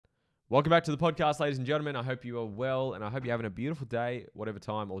Welcome back to the podcast, ladies and gentlemen. I hope you are well, and I hope you're having a beautiful day, whatever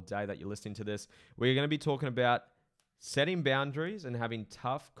time or day that you're listening to this. We're going to be talking about setting boundaries and having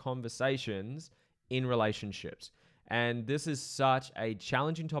tough conversations in relationships. And this is such a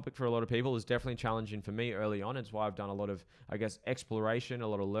challenging topic for a lot of people. It's definitely challenging for me early on. It's why I've done a lot of, exploration, a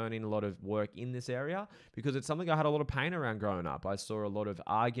lot of learning, a lot of work in this area, because it's something I had a lot of pain around growing up. I saw a lot of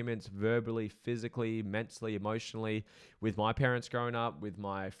arguments verbally, physically, mentally, emotionally with my parents growing up, with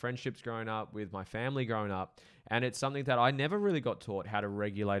my friendships growing up, with my family growing up. And it's something that I never really got taught how to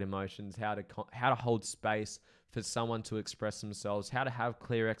regulate emotions, how to hold space for someone to express themselves, how to have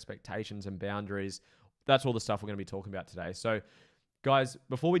clear expectations and boundaries. That's all the stuff we're going to be talking about today. So, guys,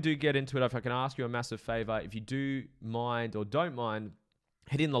 before we do get into it, if I can ask you a massive favor, if you do mind or don't mind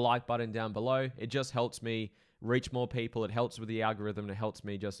hitting the like button down below, it just helps me reach more people. It helps with the algorithm. And it helps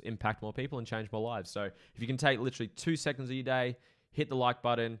me just impact more people and change more lives. So if you can take literally 2 seconds of your day, hit the like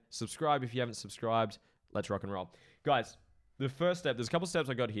button, subscribe if you haven't subscribed. Let's rock and roll. Guys, the first step, there's a couple steps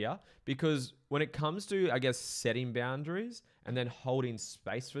I got here, because when it comes to, setting boundaries and then holding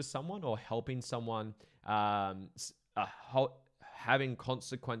space for someone or helping someone, having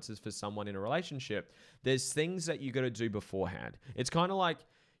consequences for someone in a relationship, there's things that you got to do beforehand. It's kind of like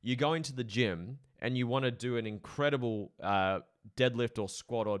you go into the gym and you want to do an incredible deadlift or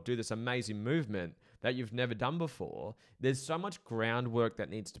squat or do this amazing movement that you've never done before. There's so much groundwork that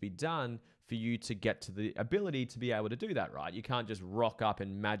needs to be done for you to get to the ability to be able to do that, right? You can't just rock up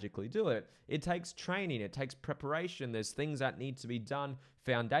and magically do it. It takes training. It takes preparation. There's things that need to be done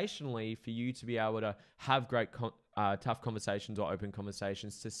foundationally for you to be able to have great tough conversations or open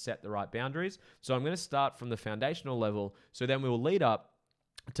conversations to set the right boundaries. So I'm going to start from the foundational level. So then we will lead up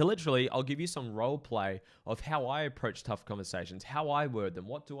to literally, I'll give you some role play of how I approach tough conversations, how I word them,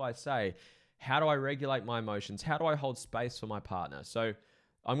 what do I say, how do I regulate my emotions, how do I hold space for my partner. So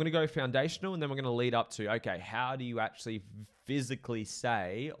I'm going to go foundational, and then we're going to lead up to, okay, how do you actually physically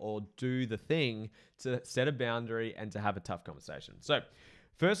say or do the thing to set a boundary and to have a tough conversation. So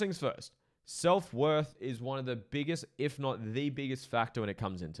first things first, self-worth is one of the biggest, if not the biggest factor when it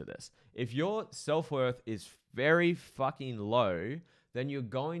comes into this. If your self-worth is very fucking low, then you're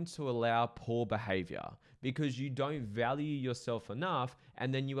going to allow poor behavior because you don't value yourself enough,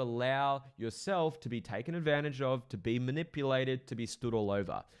 and then you allow yourself to be taken advantage of, to be manipulated, to be stood all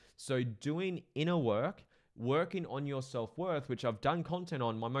over. So doing inner work, working on your self-worth, which I've done content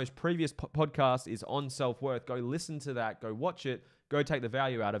on. My most previous podcast is on self-worth. Go listen to that, go watch it, go take the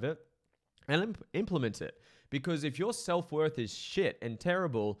value out of it and implement it. Because if your self-worth is shit and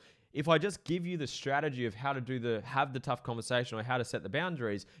terrible, if I just give you the strategy of how to have the tough conversation or how to set the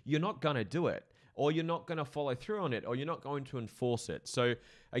boundaries, you're not going to do it, or you're not going to follow through on it, or you're not going to enforce it. So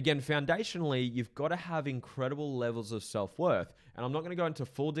again, foundationally, you've got to have incredible levels of self-worth. And I'm not going to go into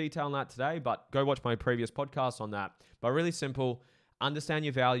full detail on that today, but go watch my previous podcast on that. But really simple, understand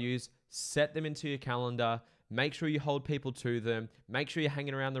your values, set them into your calendar, make sure you hold people to them, make sure you're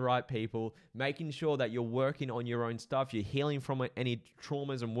hanging around the right people, making sure that you're working on your own stuff, you're healing from any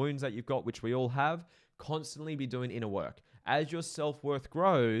traumas and wounds that you've got, which we all have. Constantly be doing inner work. As your self-worth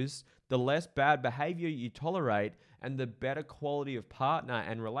grows, the less bad behavior you tolerate and the better quality of partner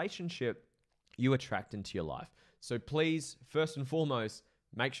and relationship you attract into your life. So please, first and foremost,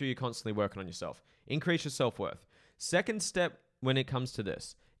 make sure you're constantly working on yourself. Increase your self-worth. Second step when it comes to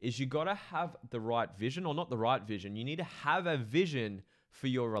this is you got to have the right vision, or not the right vision. You need to have a vision for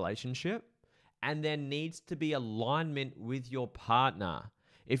your relationship, and there needs to be alignment with your partner.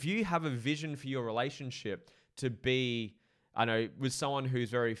 If you have a vision for your relationship to be, with someone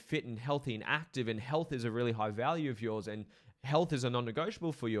who's very fit and healthy and active, and health is a really high value of yours, and health is a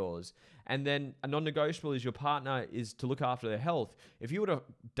non-negotiable for yours, and then a non-negotiable is your partner is to look after their health. If you were to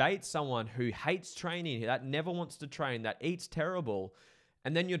date someone who hates training, that never wants to train, that eats terrible,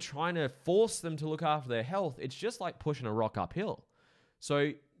 and then you're trying to force them to look after their health, it's just like pushing a rock uphill.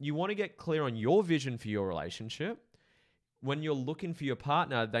 So you want to get clear on your vision for your relationship. When you're looking for your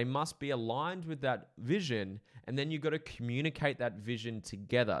partner, they must be aligned with that vision, and then you've got to communicate that vision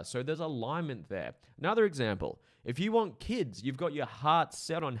together. So there's alignment there. Another example, if you want kids, you've got your heart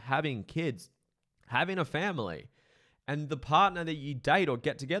set on having kids, having a family, and the partner that you date or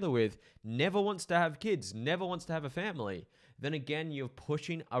get together with never wants to have kids, never wants to have a family, then again, you're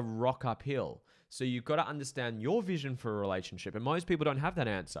pushing a rock uphill. So you've got to understand your vision for a relationship. And most people don't have that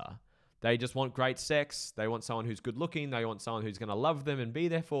answer. They just want great sex. They want someone who's good looking. They want someone who's going to love them and be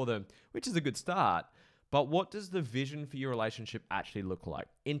there for them, which is a good start. But what does the vision for your relationship actually look like?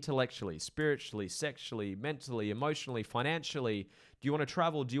 Intellectually, spiritually, sexually, mentally, emotionally, financially? Do you want to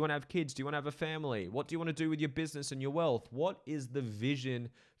travel? Do you want to have kids? Do you want to have a family? What do you want to do with your business and your wealth? What is the vision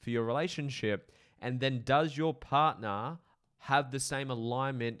for your relationship? And then does your partner have the same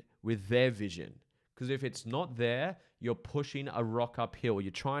alignment with their vision? Because if it's not there, you're pushing a rock uphill.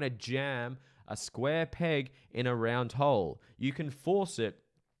 You're trying to jam a square peg in a round hole. You can force it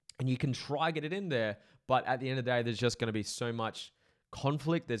and you can try get it in there, but at the end of the day, there's just going to be so much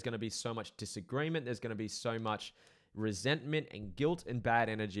conflict. There's going to be so much disagreement. There's going to be so much resentment and guilt and bad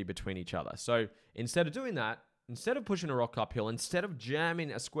energy between each other. So instead of doing that, instead of pushing a rock uphill, instead of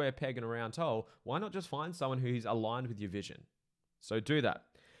jamming a square peg in a round hole, why not just find someone who's aligned with your vision? So do that.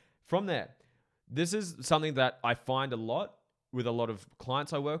 From there, this is something that I find a lot with a lot of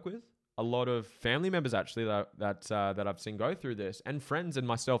clients I work with, a lot of family members actually that I've seen go through this, and friends and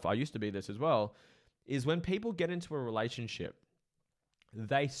myself, I used to be this as well, is when people get into a relationship,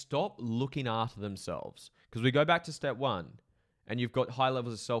 they stop looking after themselves. Because we go back to step one, and you've got high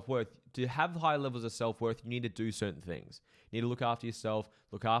levels of self-worth. To have high levels of self-worth, you need to do certain things. You need to look after yourself,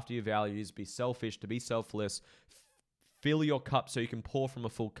 look after your values, be selfish, to be selfless, fill your cup so you can pour from a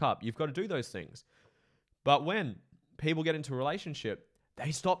full cup. You've got to do those things. But when people get into a relationship,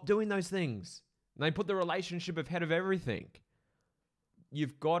 they stop doing those things. And they put the relationship ahead of everything.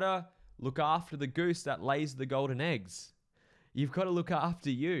 You've got to look after the goose that lays the golden eggs. You've got to look after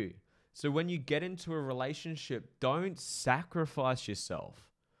you. So when you get into a relationship, don't sacrifice yourself.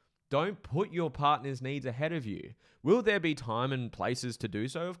 Don't put your partner's needs ahead of you. Will there be time and places to do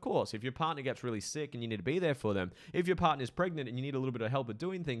so? Of course. If your partner gets really sick and you need to be there for them. If your partner's pregnant and you need a little bit of help with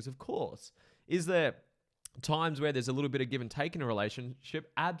doing things, of course. Is there times where there's a little bit of give and take in a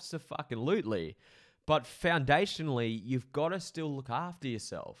relationship? Abso-fucking-lutely. But foundationally, you've got to still look after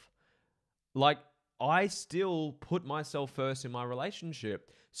yourself. Like, I still put myself first in my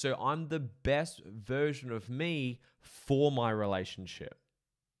relationship. So I'm the best version of me for my relationship.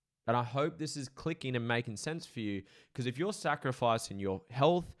 And I hope this is clicking and making sense for you, because if you're sacrificing your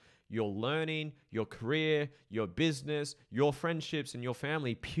health, your learning, your career, your business, your friendships, and your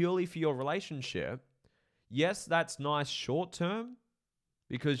family purely for your relationship, yes, that's nice short term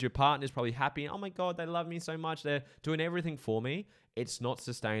because your partner's probably happy. Oh my God, they love me so much. They're doing everything for me. It's not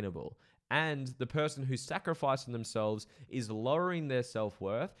sustainable. And the person who's sacrificing themselves is lowering their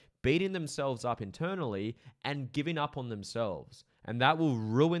self-worth, beating themselves up internally, and giving up on themselves. And that will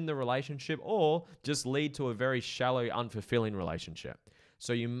ruin the relationship or just lead to a very shallow, unfulfilling relationship.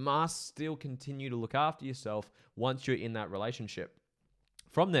 So you must still continue to look after yourself once you're in that relationship.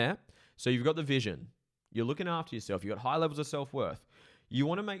 From there, so you've got the vision. You're looking after yourself. You've got high levels of self-worth. You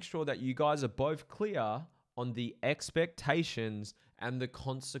want to make sure that you guys are both clear on the expectations and the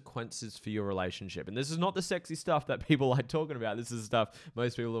consequences for your relationship. And this is not the sexy stuff that people like talking about. This is stuff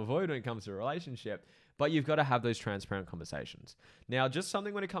most people avoid when it comes to a relationship. But you've got to have those transparent conversations. Now, just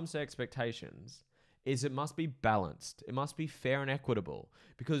something when it comes to expectations is it must be balanced. It must be fair and equitable,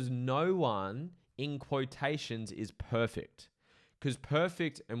 because no one, in quotations, is perfect. Because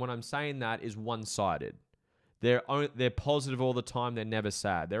perfect, and when I'm saying that, is one-sided. They're positive all the time. They're never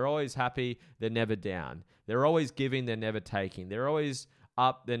sad. They're always happy. They're never down. They're always giving. They're never taking. They're always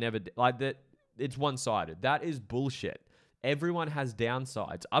up. They're never like that. It's one-sided. That is bullshit. Everyone has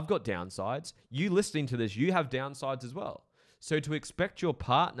downsides. I've got downsides. You listening to this, you have downsides as well. So to expect your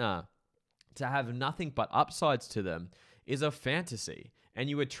partner to have nothing but upsides to them is a fantasy. And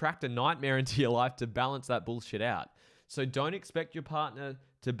you attract a nightmare into your life to balance that bullshit out. So don't expect your partner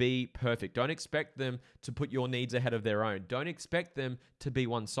to be perfect. Don't expect them to put your needs ahead of their own. Don't expect them to be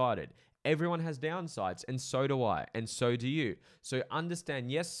one-sided. Everyone has downsides, and so do I, and so do you. So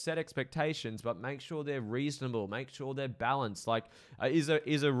understand, yes, set expectations, but make sure they're reasonable. Make sure they're balanced. Like, is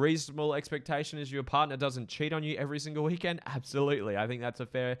a reasonable expectation is your partner doesn't cheat on you every single weekend? Absolutely. I think that's a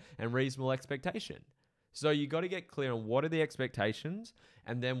fair and reasonable expectation. So you got to get clear on what are the expectations,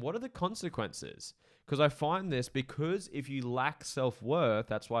 and then what are the consequences. Because I find this, because if you lack self-worth,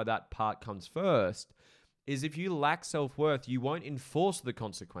 that's why that part comes first, is if you lack self-worth, you won't enforce the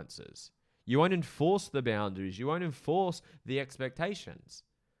consequences. You won't enforce the boundaries. You won't enforce the expectations.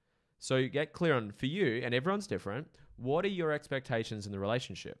 So you get clear on, for you, and everyone's different, what are your expectations in the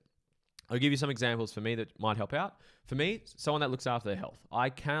relationship? I'll give you some examples for me that might help out. For me, someone that looks after their health. I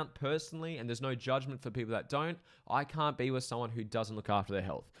can't personally, and there's no judgment for people that don't, I can't be with someone who doesn't look after their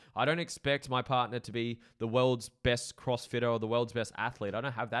health. I don't expect my partner to be the world's best CrossFitter or the world's best athlete. I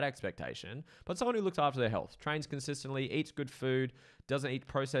don't have that expectation. But someone who looks after their health, trains consistently, eats good food, doesn't eat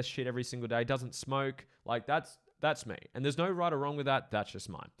processed shit every single day, doesn't smoke. Like That's me. And there's no right or wrong with that. That's just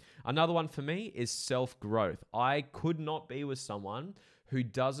mine. Another one for me is self-growth. I could not be with someone who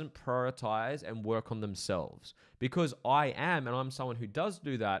doesn't prioritize and work on themselves, because I am, and I'm someone who does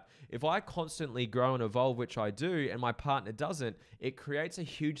do that. If I constantly grow and evolve, which I do, and my partner doesn't, it creates a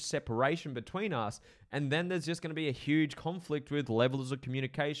huge separation between us. And then there's just going to be a huge conflict with levels of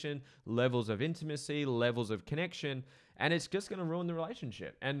communication, levels of intimacy, levels of connection, and it's just going to ruin the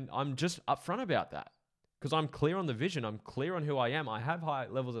relationship. And I'm just upfront about that because I'm clear on the vision. I'm clear on who I am. I have high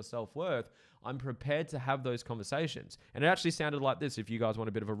levels of self-worth. I'm prepared to have those conversations. And it actually sounded like this, if you guys want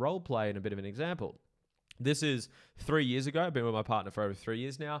a bit of a role play and a bit of an example. This is 3 years ago. I've been with my partner for over 3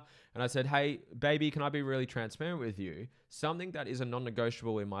 years now. And I said, hey, baby, can I be really transparent with you? Something that is a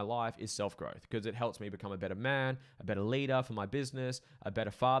non-negotiable in my life is self-growth, because it helps me become a better man, a better leader for my business, a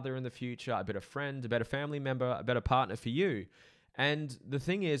better father in the future, a better friend, a better family member, a better partner for you. And the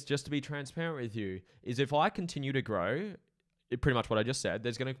thing is, just to be transparent with you, is if I continue to grow, pretty much what I just said,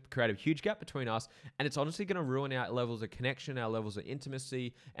 there's going to create a huge gap between us, and it's honestly going to ruin our levels of connection, our levels of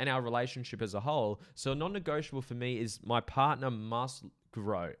intimacy, and our relationship as a whole. So non-negotiable for me is my partner must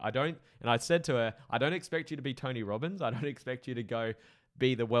grow. And I said to her, I don't expect you to be Tony Robbins. I don't expect you to go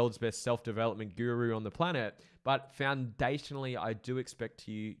be the world's best self-development guru on the planet, but foundationally, I do expect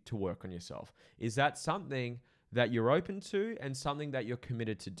you to work on yourself. Is that something that you're open to and something that you're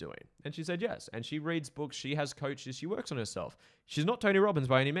committed to doing? And she said yes. And she reads books. She has coaches. She works on herself. She's not Tony Robbins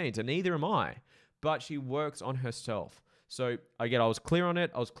by any means, and neither am I, but she works on herself. So again, I was clear on it.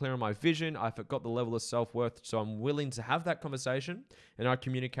 I was clear on my vision. I got the level of self-worth. So I'm willing to have that conversation, and I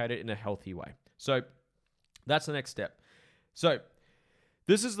communicate it in a healthy way. So that's the next step. So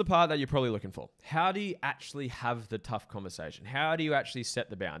this is the part that you're probably looking for. How do you actually have the tough conversation? How do you actually set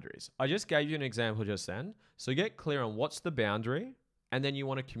the boundaries? I just gave you an example just then. So get clear on what's the boundary, and then you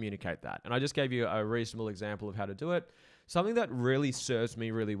want to communicate that. And I just gave you a reasonable example of how to do it. Something that really serves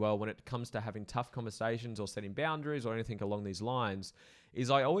me really well when it comes to having tough conversations or setting boundaries or anything along these lines is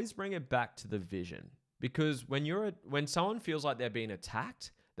I always bring it back to the vision. Because when someone feels like they're being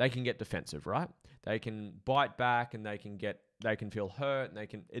attacked, they can get defensive, right? They can bite back, and they can feel hurt,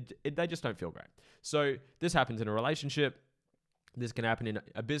 and they just don't feel great. So this happens in a relationship. This can happen in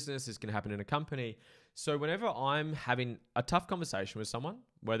a business. This can happen in a company. So whenever I'm having a tough conversation with someone,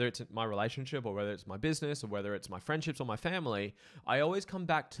 whether it's my relationship or whether it's my business or whether it's my friendships or my family, I always come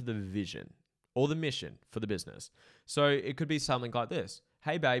back to the vision or the mission for the business. So it could be something like this.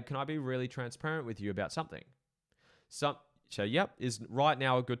 Hey, babe, can I be really transparent with you about something? So, yep, is right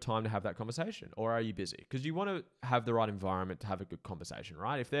now a good time to have that conversation, or are you busy? Because you want to have the right environment to have a good conversation,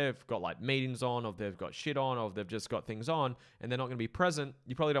 right? If they've got like meetings on, or if they've got shit on, or if they've just got things on and they're not going to be present,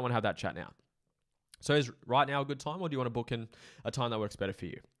 you probably don't want to have that chat now. So is right now a good time, or do you want to book in a time that works better for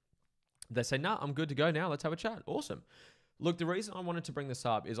you? They say, nah, I'm good to go now. Let's have a chat. Awesome. Look, the reason I wanted to bring this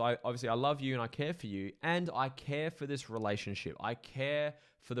up is I love you and I care for you, and I care for this relationship. I care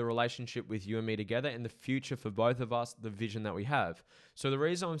for the relationship with you and me together in the future for both of us, the vision that we have. So the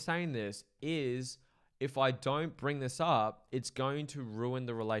reason I'm saying this is if I don't bring this up, it's going to ruin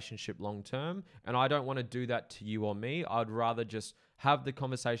the relationship long term, and I don't want to do that to you or me. I'd rather just have the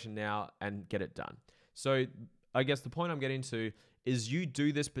conversation now and get it done. So I guess the point I'm getting to is you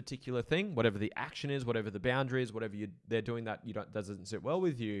do this particular thing, whatever the action is, whatever the boundary is, whatever they're doing that doesn't sit well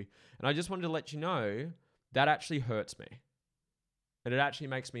with you. And I just wanted to let you know that actually hurts me. And it actually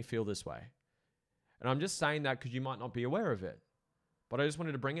makes me feel this way. And I'm just saying that because you might not be aware of it. But I just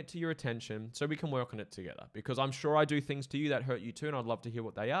wanted to bring it to your attention so we can work on it together. Because I'm sure I do things to you that hurt you too, and I'd love to hear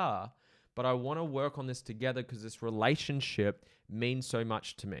what they are. But I want to work on this together because this relationship means so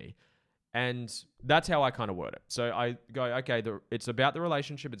much to me. And that's how I kind of word it. So I go, okay, it's about the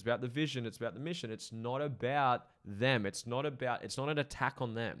relationship. It's about the vision. It's about the mission. It's not about them. It's not an attack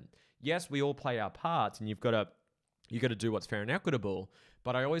on them. Yes, we all play our parts, and you got to do what's fair and equitable.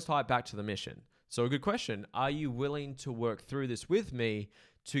 But I always tie it back to the mission. So a good question. Are you willing to work through this with me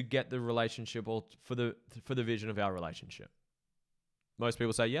to get the relationship or for the vision of our relationship? Most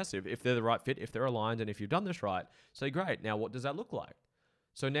people say yes, if they're the right fit, if they're aligned, and if you've done this right. So great. Now, what does that look like?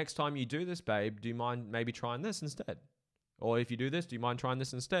 So next time you do this, babe, do you mind maybe trying this instead? Or if you do this, do you mind trying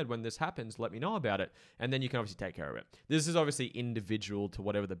this instead? When this happens, let me know about it. And then you can obviously take care of it. This is obviously individual to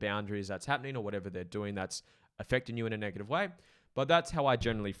whatever the boundary is that's happening or whatever they're doing that's affecting you in a negative way. But that's how I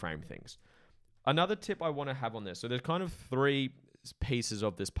generally frame things. Another tip I want to have on this. So there's kind of 3 pieces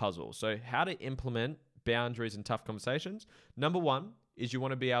of this puzzle. So how to implement boundaries in tough conversations. Number 1 is you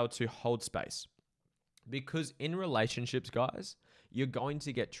want to be able to hold space. Because in relationships, guys, you're going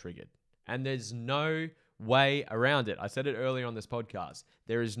to get triggered. And there's no way around it. I said it earlier on this podcast.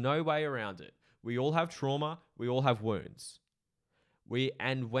 There is no way around it. We all have trauma. We all have wounds.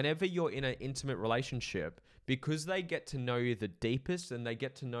 And whenever you're in an intimate relationship, because they get to know you the deepest and they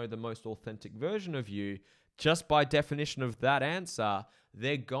get to know the most authentic version of you, just by definition of that answer,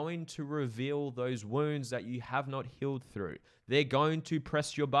 they're going to reveal those wounds that you have not healed through. They're going to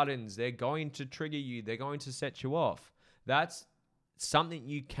press your buttons. They're going to trigger you. They're going to set you off. That's something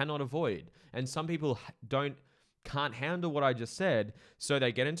you cannot avoid. And some people can't handle what I just said. So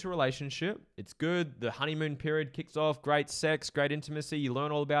they get into a relationship. It's good. The honeymoon period kicks off. Great sex, great intimacy. You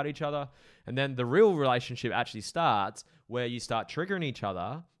learn all about each other. And then the real relationship actually starts where you start triggering each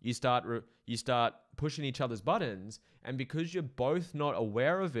other. You start pushing each other's buttons. And because you're both not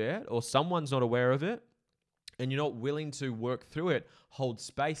aware of it, or someone's not aware of it, and you're not willing to work through it, hold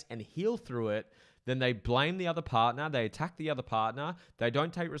space and heal through it, then they blame the other partner, they attack the other partner, they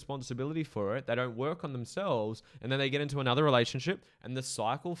don't take responsibility for it, they don't work on themselves, and then they get into another relationship, and the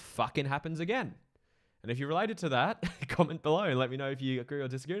cycle fucking happens again. And if you're related to that, comment below and let me know if you agree or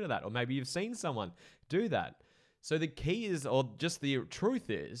disagree to that, or maybe you've seen someone do that. So the key is, or just the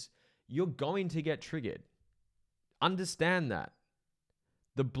truth is, you're going to get triggered. Understand that.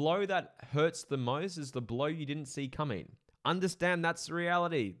 The blow that hurts the most is the blow you didn't see coming. Understand that's the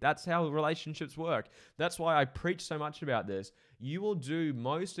reality. That's how relationships work. That's why I preach so much about this. You will do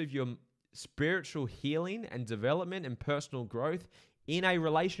most of your spiritual healing and development and personal growth in a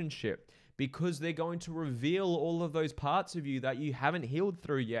relationship, because they're going to reveal all of those parts of you that you haven't healed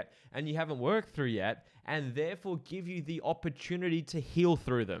through yet and you haven't worked through yet, and therefore give you the opportunity to heal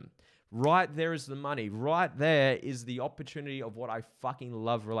through them. Right there is the money. Right there is the opportunity of what I fucking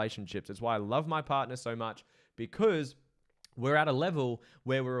love relationships. It's why I love my partner so much, because we're at a level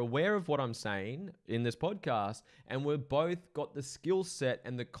where we're aware of what I'm saying in this podcast, and we've both got the skill set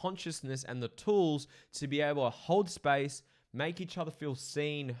and the consciousness and the tools to be able to hold space, make each other feel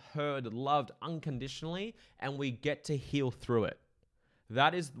seen, heard, loved unconditionally, and we get to heal through it.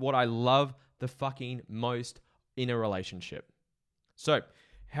 That is what I love the fucking most in a relationship. So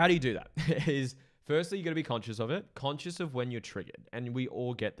how do you do that? Is firstly, you got to be conscious of it, conscious of when you're triggered. And we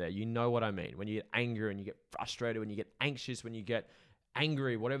all get there. You know what I mean. When you get angry and you get frustrated, when you get anxious, when you get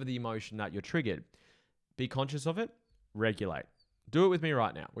angry, whatever the emotion that you're triggered, be conscious of it, regulate. Do it with me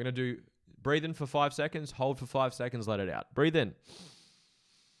right now. We're going to do breathe in for 5 seconds, hold for 5 seconds, let it out. Breathe in.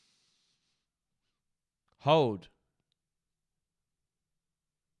 Hold.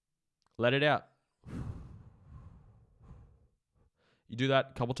 Let it out. You do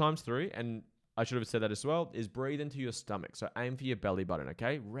that a couple times through, and I should have said that as well, is breathe into your stomach. So aim for your belly button,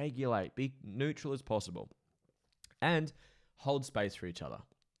 okay? Regulate. Be neutral as possible. And hold space for each other.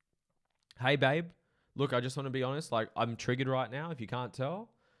 Hey, babe. Look, I just want to be honest. Like, I'm triggered right now, if you can't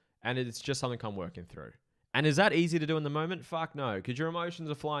tell. And it's just something I'm working through. And is that easy to do in the moment? Fuck no, because your emotions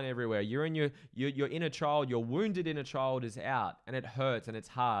are flying everywhere. You're in your inner child, your wounded inner child is out, and it hurts and it's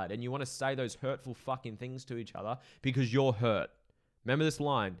hard. And you want to say those hurtful fucking things to each other because you're hurt. Remember this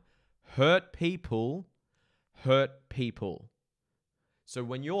line, hurt people hurt people. So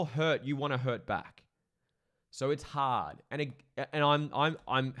when you're hurt, you want to hurt back. So it's hard. And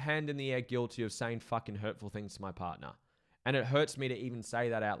I'm hand in the air guilty of saying fucking hurtful things to my partner. And it hurts me to even say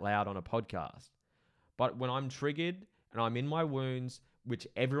that out loud on a podcast. But when I'm triggered and I'm in my wounds, which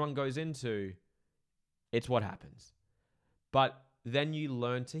everyone goes into, it's what happens. But then you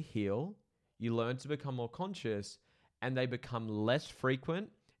learn to heal, you learn to become more conscious, and they become less frequent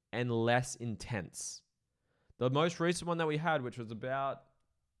and less intense. The most recent one that we had, which was about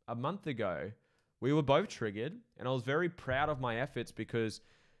a month ago, we were both triggered, and I was very proud of my efforts because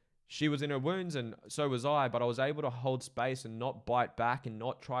she was in her wounds and so was I, but I was able to hold space and not bite back and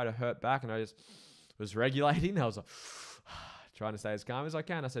not try to hurt back, and I just was regulating. I was like, trying to stay as calm as I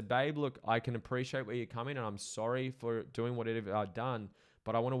can. I said, babe, look, I can appreciate where you're coming, and I'm sorry for doing whatever I've done,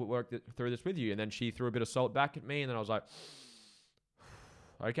 but I want to work through this with you. And then she threw a bit of salt back at me, and then I was like,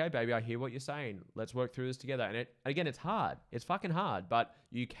 okay, baby, I hear what you're saying. Let's work through this together. And again, it's hard. It's fucking hard, but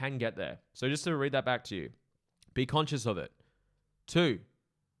you can get there. So just to read that back to you, be conscious of it. 2,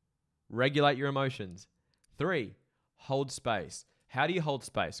 regulate your emotions. 3, hold space. How do you hold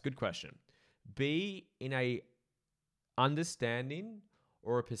space? Good question. Be in a understanding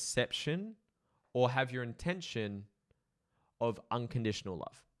or a perception or have your intention of unconditional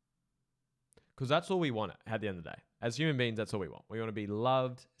love. Because that's all we want at the end of the day. As human beings, that's all we want. We want to be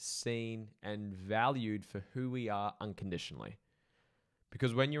loved, seen, and valued for who we are unconditionally.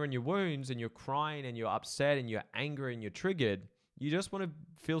 Because when you're in your wounds and you're crying and you're upset and you're angry and you're triggered, you just want to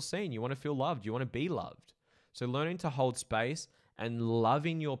feel seen. You want to feel loved. You want to be loved. So learning to hold space and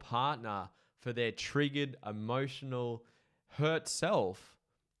loving your partner for their triggered, emotional, hurt self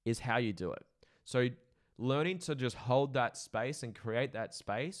is how you do it. So learning to just hold that space and create that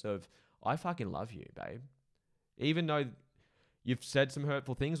space of, I fucking love you, babe. Even though you've said some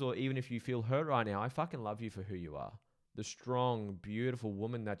hurtful things, or even if you feel hurt right now, I fucking love you for who you are. The strong, beautiful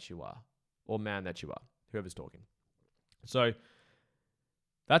woman that you are, or man that you are, whoever's talking. So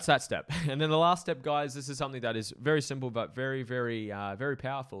that's that step. And then the last step, guys, this is something that is very simple, but very, very, very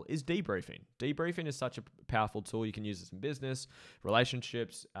powerful, is debriefing. Debriefing is such a powerful tool. You can use this in business,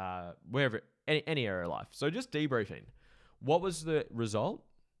 relationships, wherever, any area of life. So just debriefing. What was the result?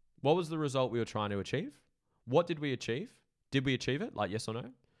 What was the result we were trying to achieve? What did we achieve? Did we achieve it? Like yes or no?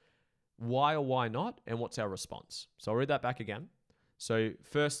 Why or why not? And what's our response? So I'll read that back again. So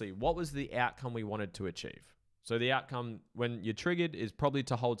firstly, what was the outcome we wanted to achieve? So the outcome when you're triggered is probably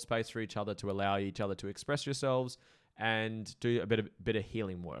to hold space for each other, to allow each other to express yourselves and do a bit of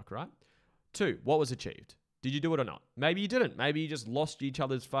healing work, right? 2, what was achieved? Did you do it or not? Maybe you didn't. Maybe you just lost each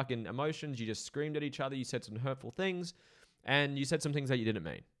other's fucking emotions. You just screamed at each other. You said some hurtful things and you said some things that you didn't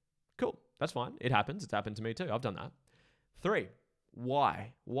mean. Cool. That's fine. It happens. It's happened to me too. I've done that. 3,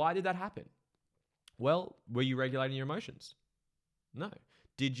 why? Why did that happen? Well, were you regulating your emotions? No.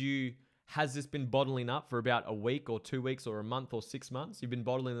 Has this been bottling up for about a week or 2 weeks or a month or 6 months? You've been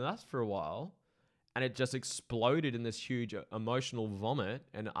bottling it up for a while and it just exploded in this huge emotional vomit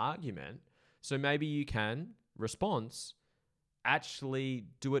and argument. So maybe you can, response, actually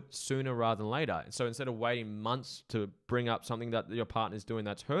do it sooner rather than later. So instead of waiting months to bring up something that your partner's doing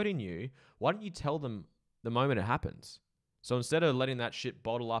that's hurting you, why don't you tell them the moment it happens? So instead of letting that shit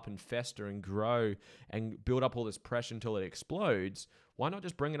bottle up and fester and grow and build up all this pressure until it explodes, why not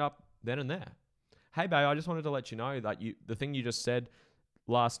just bring it up then and there? Hey, babe, I just wanted to let you know that the thing you just said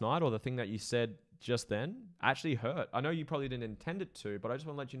last night, or the thing that you said just then, actually hurt. I know you probably didn't intend it to, but I just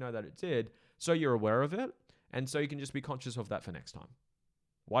want to let you know that it did, so you're aware of it, and so you can just be conscious of that for next time.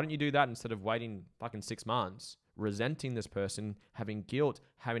 Why don't you do that instead of waiting fucking 6 months, resenting this person, having guilt,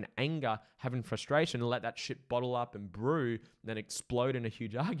 having anger, having frustration, and let that shit bottle up and brew, and then explode in a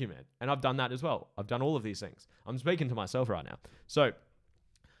huge argument? And I've done that as well. I've done all of these things. I'm speaking to myself right now. So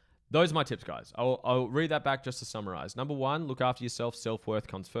those are my tips, guys. I'll read that back just to summarize. Number 1, look after yourself. Self-worth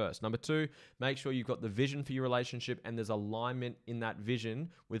comes first. Number 2, make sure you've got the vision for your relationship and there's alignment in that vision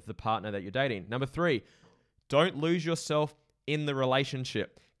with the partner that you're dating. Number 3, don't lose yourself in the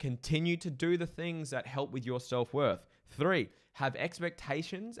relationship. Continue to do the things that help with your self-worth. 3, have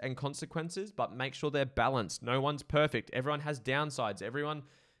expectations and consequences, but make sure they're balanced. No one's perfect. Everyone has downsides. Everyone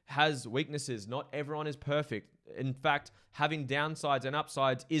has weaknesses. Not everyone is perfect. In fact, having downsides and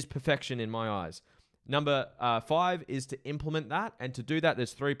upsides is perfection in my eyes. Number 5 is to implement that. And to do that,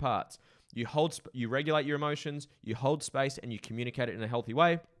 there's 3 parts. You regulate your emotions, you hold space, and you communicate it in a healthy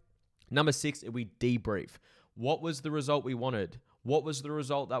way. Number 6, we debrief. What was the result we wanted? What was the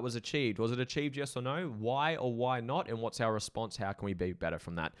result that was achieved? Was it achieved, yes or no? Why or why not? And what's our response? How can we be better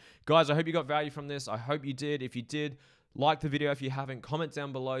from that? Guys, I hope you got value from this. I hope you did. If you did, like the video. If you haven't, comment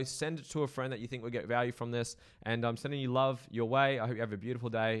down below. Send it to a friend that you think will get value from this. And I'm sending you love your way. I hope you have a beautiful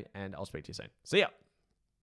day, and I'll speak to you soon. See ya.